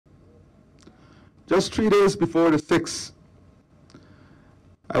Just 3 days before the 6th,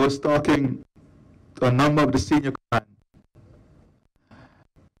 I was talking to a number of the senior command.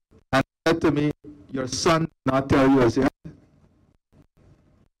 And he said to me, your son did not tell you as yet.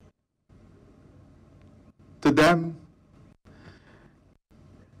 To them,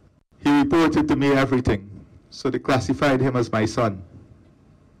 he reported to me everything. So they classified him as my son.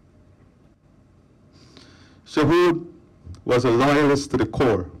 Shahoud was a loyalist to the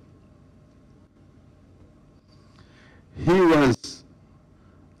core. He was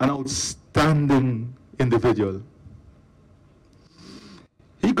an outstanding individual.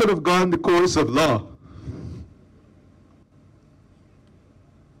 He could have gone the course of law.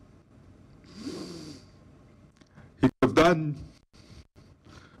 He could have done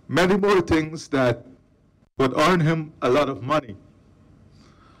many more things that would earn him a lot of money,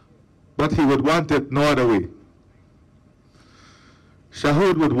 but he would want it no other way.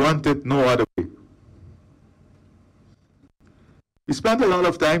 Shahoud would want it no other way. We spent a lot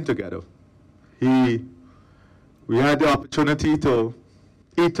of time together. We had the opportunity to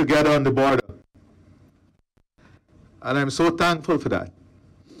eat together on the border. And I'm so thankful for that.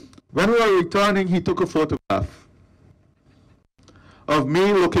 When we were returning, he took a photograph of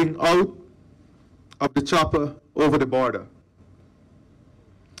me looking out of the chopper over the border.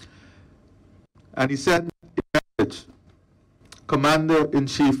 And he sent a message,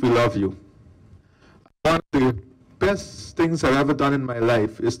 Commander-in-Chief, we love you. One of the best things I've ever done in my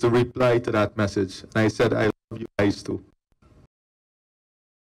life is to reply to that message. And I said, I love you guys too.